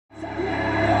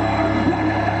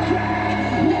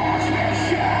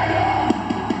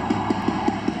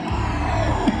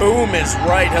boom is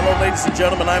right. Hello, ladies and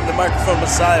gentlemen. I'm the microphone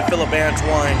messiah, Phillip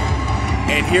Antwine.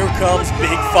 And here comes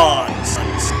Big Fonz.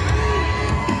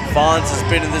 Fonz has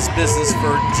been in this business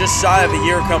for just shy of a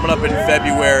year, coming up in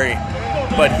February.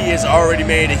 But he has already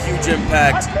made a huge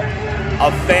impact. A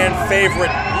fan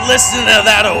favorite. Listen to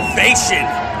that ovation.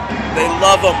 They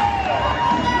love him.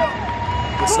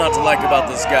 What's not to like about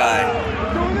this guy?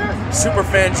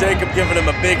 Superfan Jacob giving him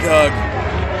a big hug.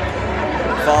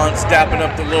 Fonz dapping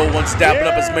up the little ones, dapping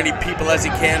up as many people as he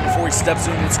can before he steps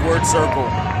into the squared circle.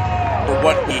 But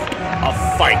what a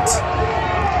fight.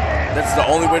 That's the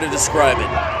only way to describe it.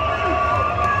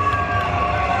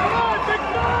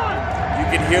 You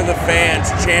can hear the fans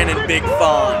chanting Big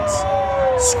Fonz,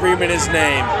 screaming his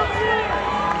name.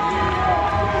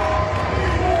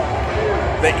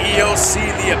 The E.O.C,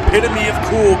 the epitome of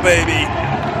cool, baby.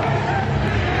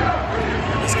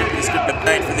 This could be the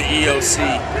night for the E.O.C.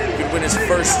 He could win his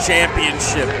first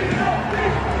championship.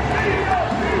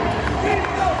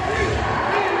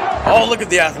 Oh, look at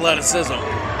the athleticism.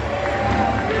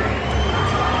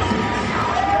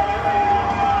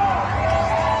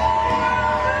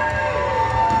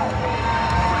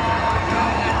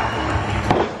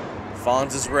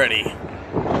 Fonz is ready.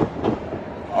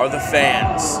 Are the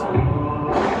fans?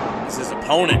 Is his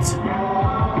opponent.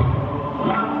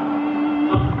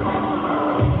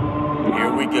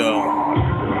 Here we go.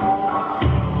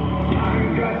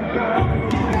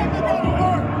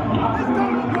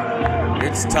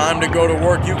 It's time to go to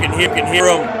work. You can hear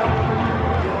him.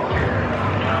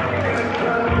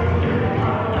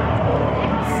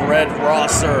 Fred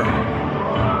Rosser,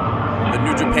 the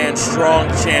New Japan Strong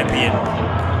Champion.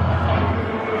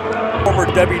 Former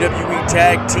WWE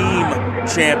Tag Team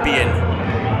Champion.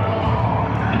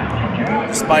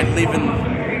 Despite leaving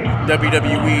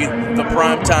WWE, the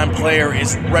primetime player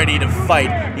is ready to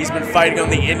fight. He's been fighting on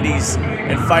the indies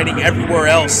and fighting everywhere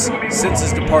else since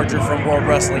his departure from World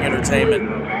Wrestling Entertainment.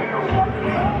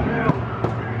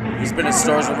 He's been at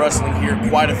Stars of Wrestling here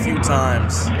quite a few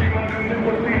times.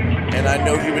 And I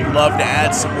know he would love to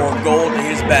add some more gold to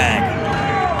his bag.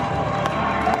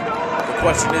 The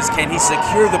question is, can he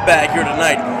secure the bag here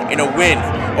tonight in a win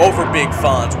over Big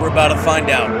Fonz? We're about to find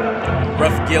out.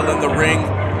 Ref Gil in the ring,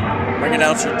 ring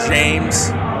announcer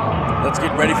James. Let's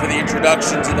get ready for the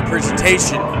introductions and the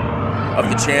presentation of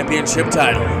the championship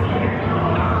title.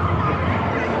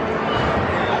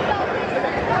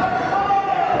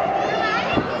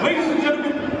 Ladies and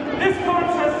gentlemen, this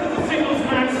contest is a singles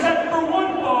match set for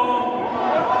one fall,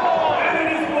 and it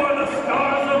is for the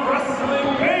Stars of Wrestling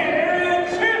Bay Area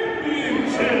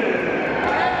Championship.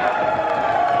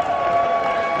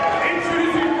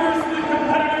 Introducing first the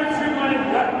competitor to my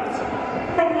left,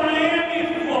 from Miami,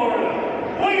 Florida,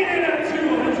 weighing in at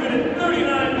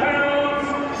 239 pounds,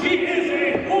 he is a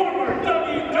former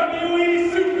WWE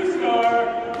superstar.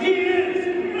 He is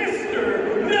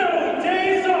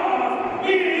MrNoDaysOff.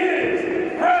 He is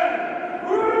Fred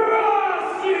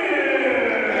Rossi.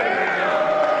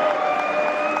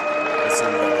 Listen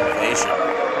to the ovation.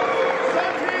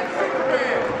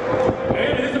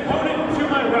 And his opponent to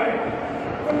my right,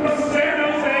 from San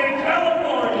Jose,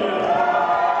 California,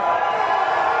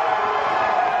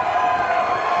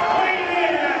 weighing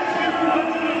in at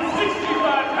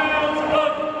 265 pounds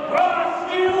of raw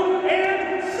steel and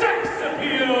sex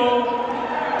appeal.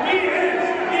 He is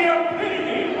the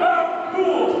epitome of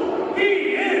cool. He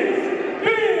is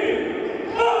Big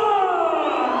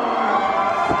Fonz.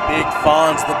 Big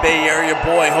Fonz, the Bay Area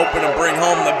boy, hoping to bring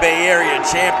home the Bay Area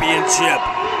Championship.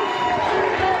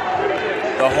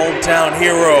 The hometown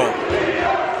hero.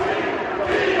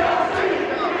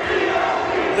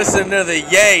 Listen to the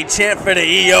yay chant for the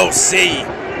E.O.C.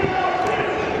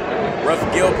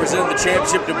 Ref Gil presented the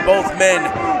championship to both men,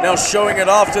 now showing it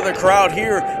off to the crowd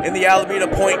here in the Alameda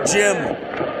Point Gym.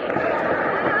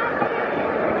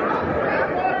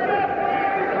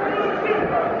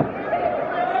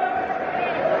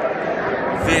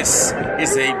 This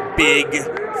is a big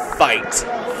fight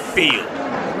field.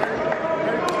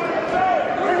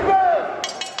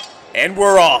 And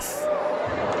we're off.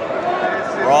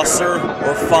 Rosser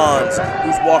or Fonz,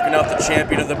 who's walking out the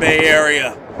champion of the Bay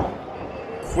Area.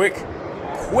 Quick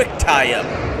tie-up.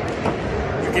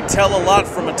 You can tell a lot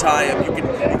from a tie-up. You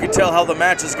can tell how the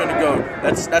match is going to go.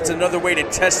 That's another way to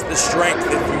test the strength,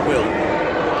 if you will.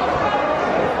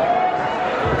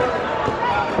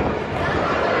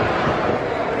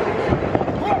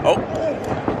 Oh,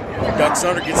 ducks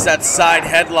under, gets that side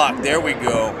headlock. There we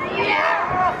go.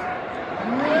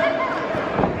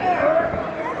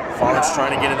 Fonz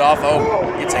trying to get it off.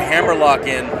 Oh, gets a hammerlock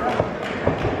in.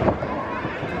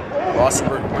 Rosser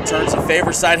returns the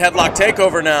favor, side headlock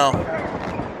takeover now.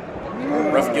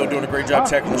 Ref Gil doing a great job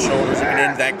checking the shoulders. He can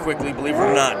end that quickly, believe it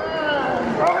or not.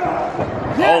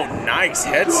 Oh, nice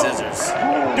head scissors.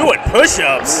 Doing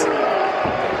push-ups.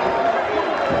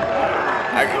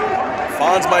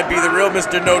 Fonz might be the real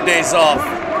MrNoDaysOff,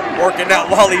 working out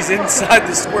while he's inside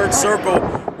the squared circle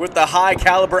with the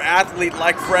high-caliber athlete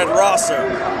like Fred Rosser.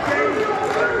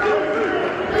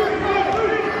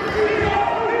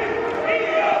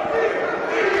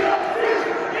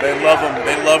 They love him.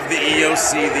 They love the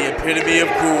E.O.C, the epitome of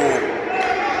cool.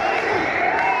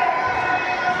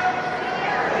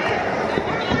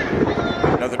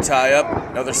 Another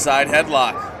tie-up, another side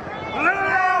headlock.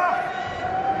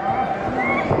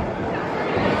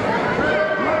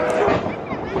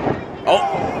 Oh!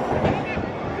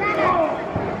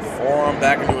 Forearm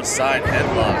back into a side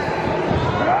headlock.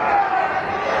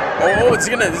 Oh, is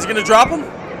he gonna drop him?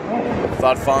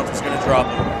 Thought Fonz was gonna drop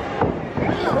him.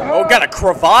 Oh, got a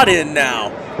cravat in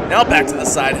now. Now back to the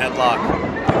side headlock.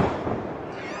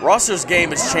 Rosser's game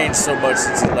has changed so much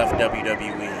since he left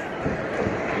WWE.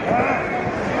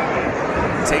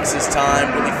 Takes his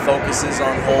time, really focuses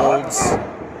on holds.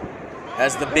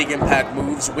 Has the big impact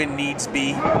moves when needs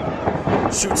be.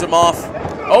 Shoots him off.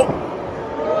 Oh!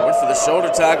 Went for the shoulder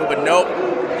tackle, but nope.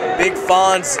 Big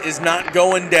Fonz is not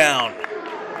going down.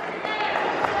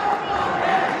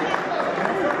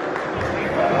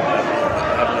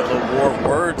 Having a little war of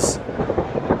words.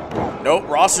 Nope,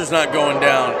 Rosser's not going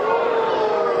down.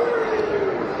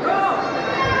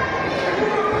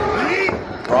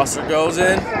 Rosser goes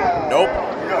in. Nope.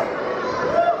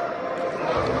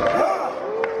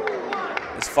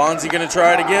 Is Fonzie gonna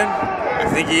try it again? I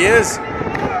think he is.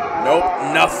 Nope,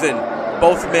 nothing.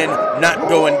 Both men not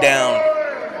going down.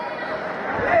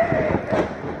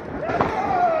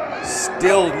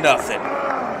 Still nothing.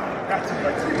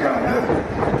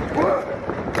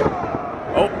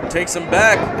 Oh, takes him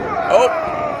back. Oh.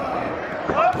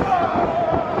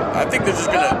 I think they're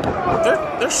just gonna,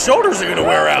 their shoulders are gonna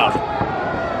wear out.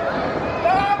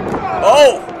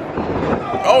 Oh.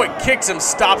 Oh, it kicks him,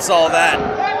 stops all that.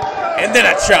 And then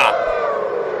a chop.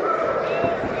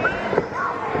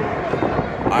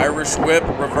 Irish whip,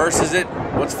 reverses it.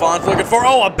 What's Fonz looking for?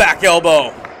 Oh, a back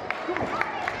elbow.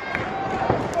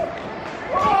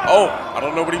 Oh, I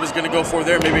don't know what he was going to go for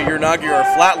there. Maybe a Uranagi or a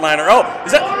flatliner. Oh,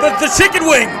 is that the chicken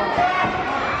wing?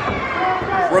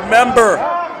 Remember,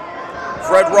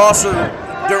 Fred Rosser,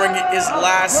 during his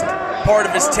last part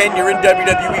of his tenure in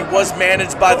WWE, was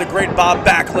managed by the great Bob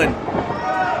Backlund.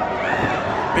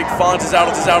 Big Fonz is out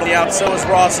of the out. So is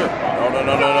Rosser.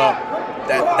 No.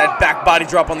 That back body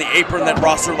drop on the apron that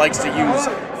Rosser likes to use.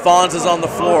 Fonz is on the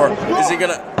floor. Is he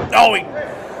gonna? Oh, he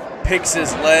picks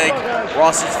his leg.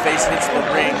 Rosser's face hits the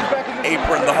ring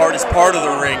apron, the hardest part of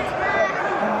the ring.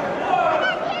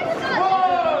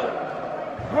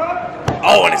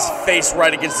 Oh, and his face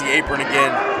right against the apron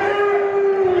again.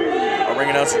 Our ring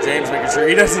announcer James making sure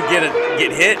he doesn't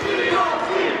get hit.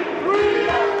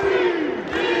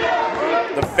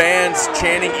 The fans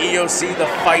chanting E.O.C. The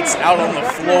fight's out on the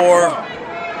floor.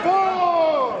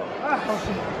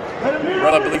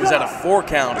 Red, I believe, is at a 4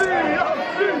 count.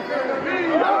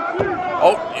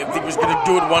 Oh, I think he was going to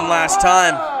do it one last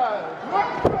time.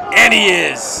 And he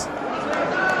is.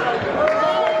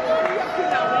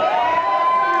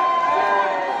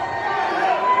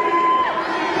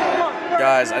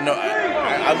 Guys, I know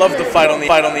I love the fight on the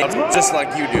outside, just like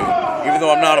you do, even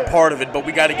though I'm not a part of it, but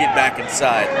we got to get back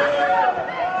inside.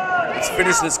 Let's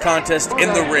finish this contest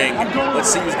in the ring.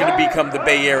 Let's see who's going to become the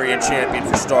Bay Area champion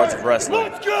for Stars of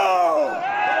Wrestling. Let's go!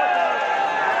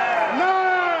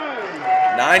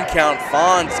 9 count.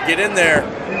 Fonz, get in there.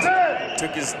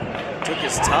 Took his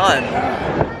time.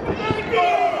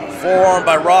 Forearm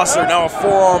by Rosser. Now a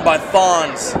forearm by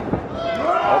Fonz.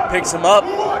 Oh, picks him up.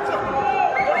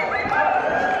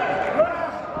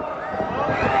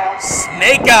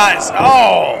 Snake eyes.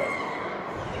 Oh,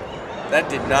 that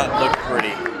did not look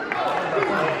pretty.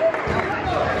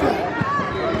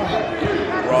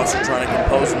 Rosser trying to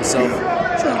compose himself,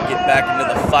 trying to get back into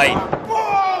the fight.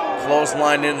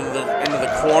 Clothesline into the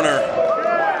corner.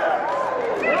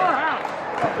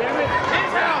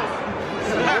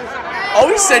 Oh,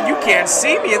 he said you can't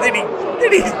see me, and then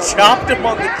he chopped him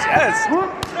on the chest.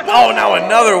 Oh, now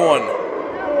another one.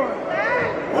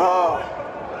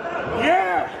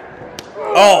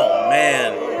 Oh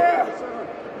man.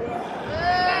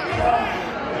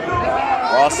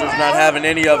 Rosser's not having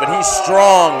any of it. He's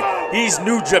strong. He's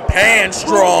New Japan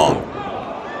strong.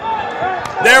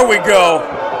 There we go.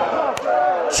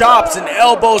 Chops and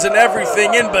elbows and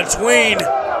everything in between.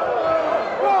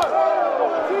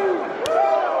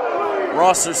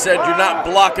 Rosser said, "You're not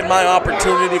blocking my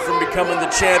opportunity from becoming the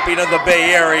champion of the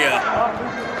Bay Area."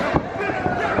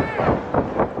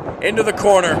 Into the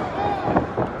corner.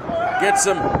 Gets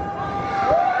him.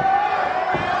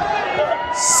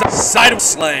 Side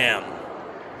slam.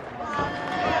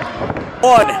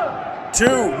 1,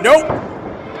 2, nope.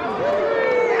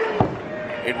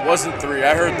 It wasn't 3.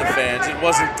 I heard the fans. It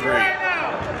wasn't 3.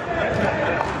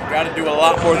 Got to do a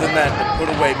lot more than that to put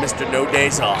away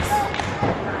MrNoDaysOff.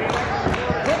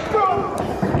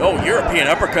 Oh, European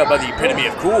uppercut by the epitome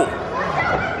of cool.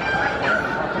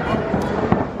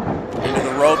 Into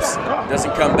the ropes.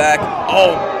 Doesn't come back.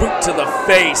 Oh, boot to the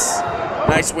face.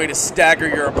 Nice way to stagger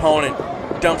your opponent.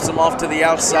 Dumps him off to the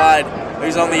outside.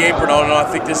 He's on the apron. Oh, no, I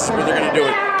think this is where they're going to do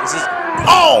it. This is...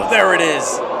 Oh, there it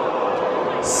is.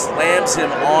 Slams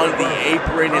him on the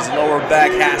apron. His lower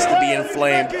back has to be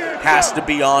inflamed. Has to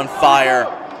be on fire.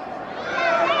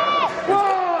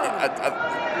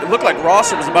 It looked like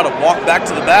Rosser was about to walk back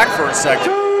to the back for a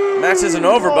second. Match isn't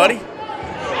over, buddy.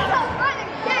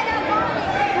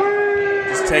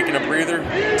 Just taking a breather.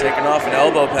 Taking off an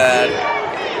elbow pad.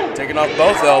 Taking off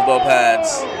both elbow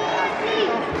pads.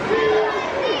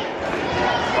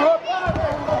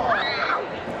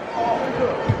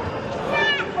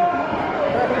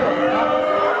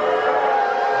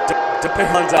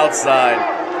 Fonz outside,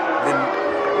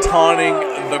 then taunting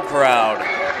the crowd.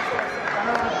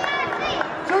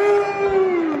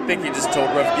 I think he just told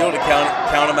Ref Gill to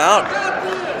count him out.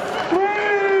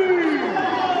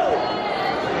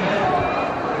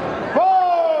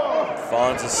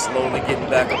 Fonz is slowly getting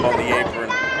back up on the apron.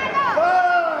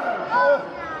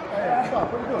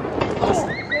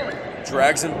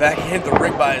 Drags him back into the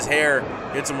ring by his hair.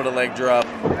 Hits him with a leg drop.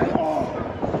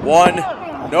 1,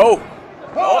 no.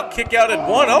 Oh, kick out at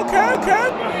 1. Okay.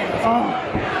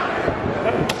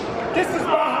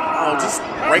 Oh, just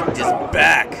raked his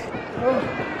back.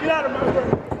 Get out of my ring.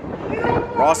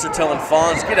 Rosser telling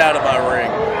Fonz, "Get out of my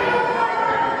ring."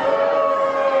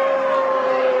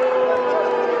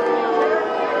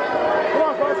 Come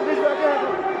on, Fonz, he's back there.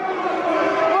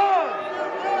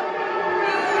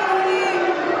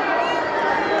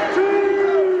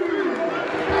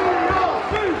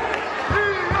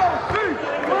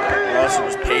 Rosser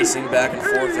was pacing back and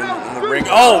forth in the ring.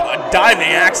 Oh, a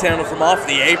diving axe handle from off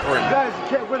the apron. Guys, you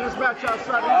can't win this match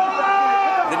outside.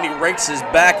 Then he rakes his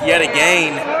back yet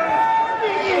again.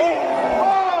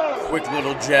 Quick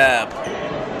little jab.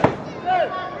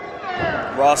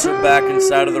 Rosser back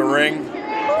inside of the ring.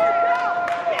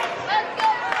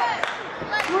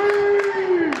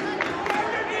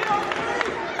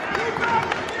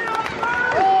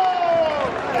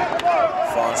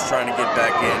 Fonz trying to get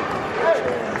back in.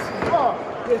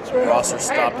 Rosser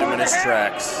stopped him in his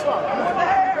tracks.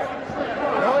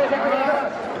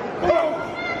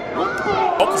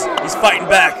 Oh, he's fighting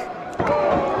back.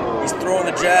 He's throwing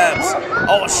the jabs.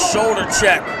 Oh, a shoulder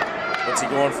check. What's he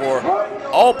going for?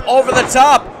 Oh, over the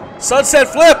top. Sunset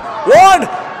flip. 1,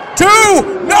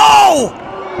 2, no!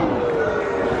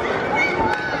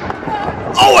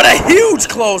 Oh, and a huge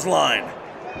clothesline.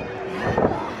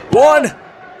 1,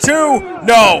 2,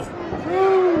 no.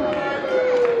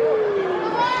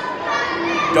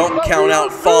 Don't count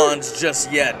out Fonz just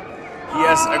yet. He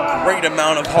has a great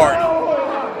amount of heart. Oh,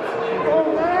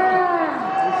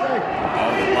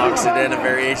 he locks it in, a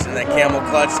variation of that camel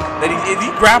clutch. Then is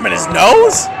he grabbing his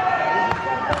nose?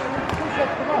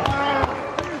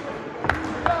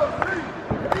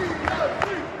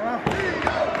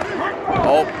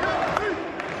 Oh.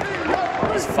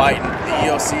 He's fighting. The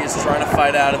E.O.C. is trying to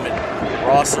fight out of it.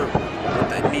 Rosser with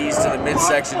the knees to the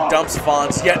midsection, dumps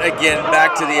Fonz yet again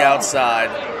back to the outside.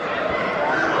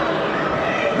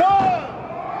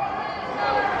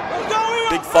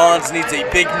 Big Fonz needs a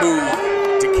big move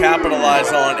to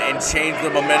capitalize on and change the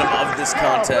momentum of this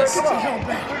contest.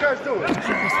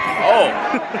 Oh.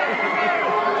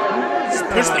 Just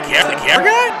push the camera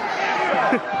guy?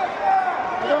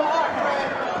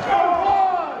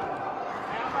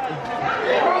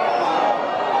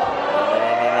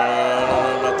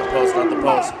 Not the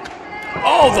post.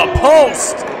 Oh, the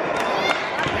post!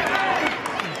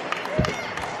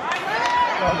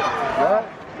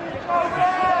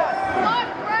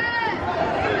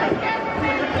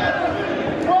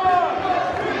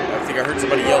 I think I heard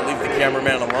somebody yell, "Leave the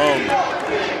cameraman alone."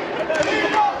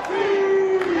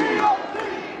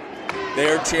 They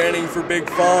are chanting for Big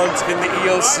Fonz. Can the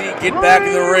E.O.C. get back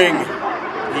in the ring?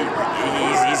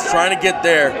 He's trying to get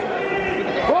there.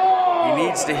 He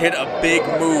needs to hit a big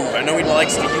move. I know he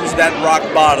likes to use that rock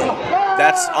bottom.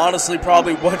 That's honestly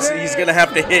probably what he's going to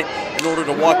have to hit in order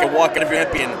to walk a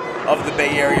champion of the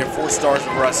Bay Area, 4 stars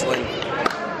of wrestling.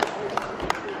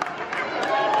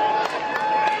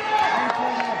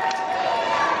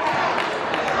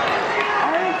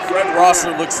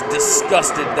 Rosser looks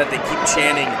disgusted that they keep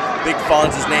chanting Big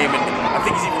Fonz' name, and I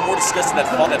think he's even more disgusted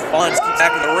that Fonz keeps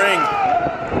back in the ring.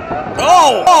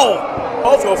 Oh! Oh!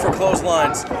 Both go for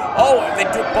clotheslines. Oh, they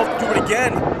both do it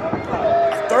again.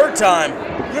 A third time.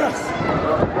 Yes.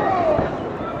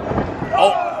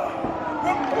 Oh.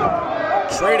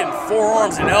 Trading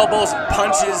forearms and elbows and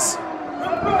punches.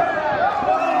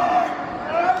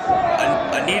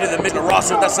 A knee to the mid.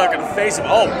 Rosser, that's not going to face him.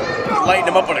 Oh, lighting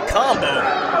him up with a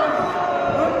combo.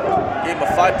 Gave him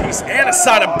a 5-piece and a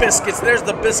side of biscuits. There's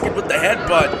the biscuit with the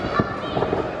headbutt.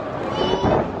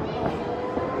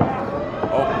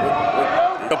 Oh,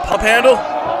 the pump handle.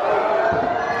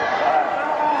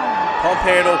 Pump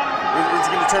handle. Is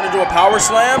he going to turn into a power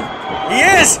slam? He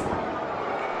is.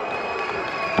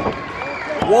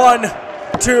 1,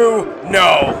 2,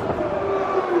 no.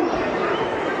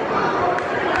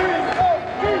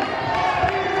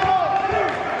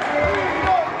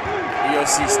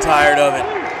 E.O.C's tired of it.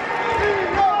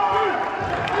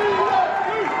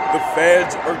 The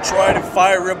fans are trying to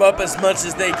fire him up as much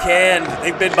as they can.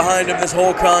 They've been behind him this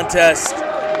whole contest.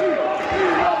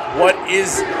 What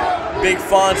is Big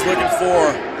Fonz looking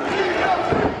for?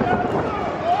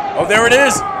 Oh, there it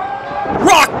is.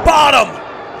 Rock bottom.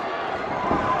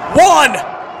 1,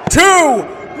 2,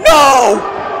 no!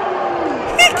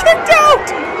 He kicked out!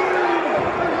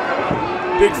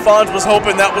 Big Fonz was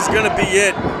hoping that was gonna be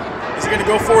it. Is he gonna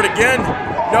go for it again?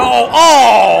 No,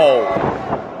 oh!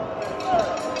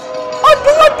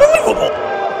 Unbelievable!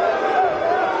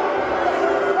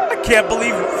 I can't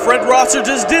believe Fred Rosser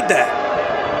just did that.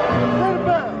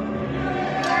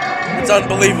 It's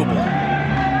unbelievable.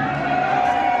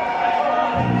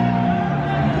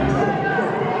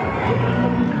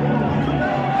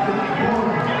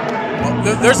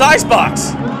 There's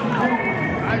Icebox.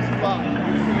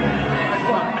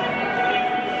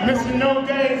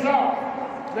 MrNoDaysOff.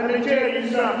 Let me tell you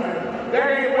something. That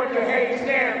ain't what the hate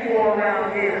stand for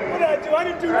around here. What did I do? I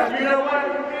didn't do that. You know what?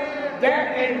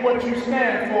 That ain't what you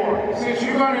stand for. Since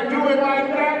you're gonna do it like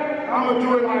that, I'm gonna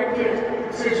do it like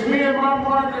this. Since me and my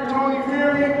partner Tony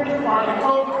Fury are the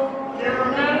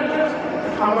co-general managers,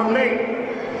 I'm gonna make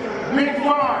Big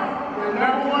Fonz the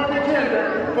 #1 contender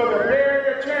for the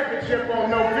Barrier Championship on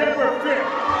November 5th.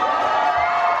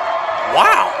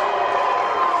 Wow.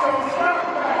 So stop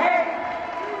the hate.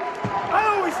 I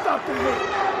always stop the hate.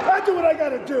 I do what I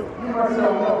gotta do. You must know,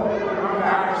 I'm the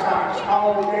Icebox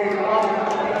all day long,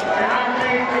 and I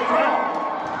made the call.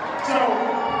 So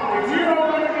if you don't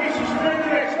want to be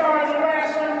suspended as stars of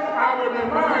wrestling, I would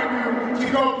remind you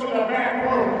to go to the back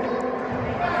room.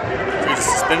 Did you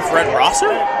suspend Fred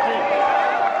Rosser?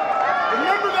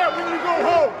 Remember that when you go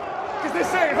home, because they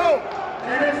say home.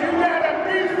 And if you got a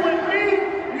beef with me,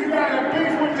 you got a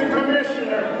beef with the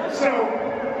commissioner. So,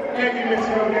 thank you,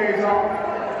 MrNoDaysOff.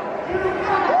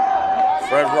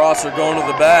 Fred Rosser going to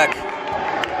the back. Get out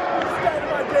of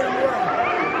my damn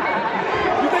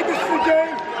way. You think this is a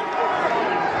game?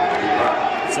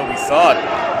 So we thought.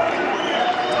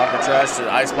 Talking trash to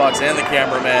Icebox and the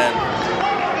cameraman.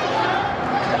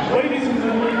 Ladies and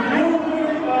gentlemen, your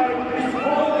winner by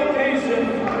disqualification,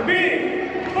 Big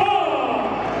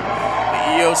Fonz. The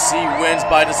E.O.C. wins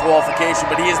by disqualification,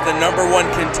 but he is the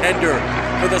 #1 contender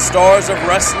for the Stars of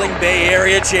Wrestling Bay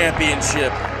Area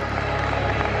Championship.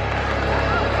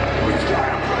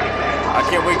 I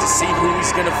can't wait to see who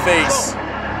he's going to face.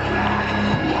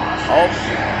 Oh,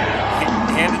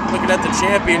 looking at the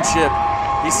championship.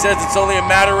 He says it's only a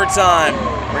matter of time.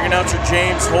 Ring announcer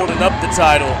James holding up the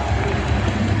title.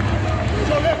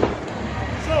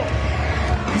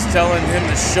 He's telling him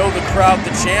to show the crowd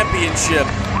the championship.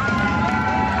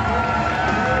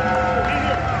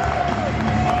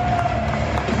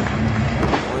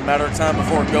 Only a matter of time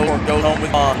before it goes home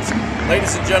with Fonz.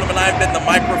 Ladies and gentlemen, I've been the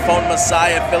microphone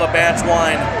messiah, Phillip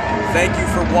Antwine. Thank you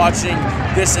for watching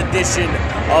this edition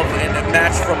of a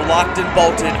match from Locked and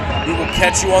Bolted. We will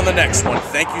catch you on the next one.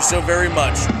 Thank you so very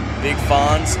much. Big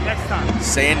Fonz Next time.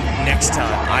 saying next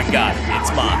time. I got it.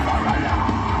 It's mine.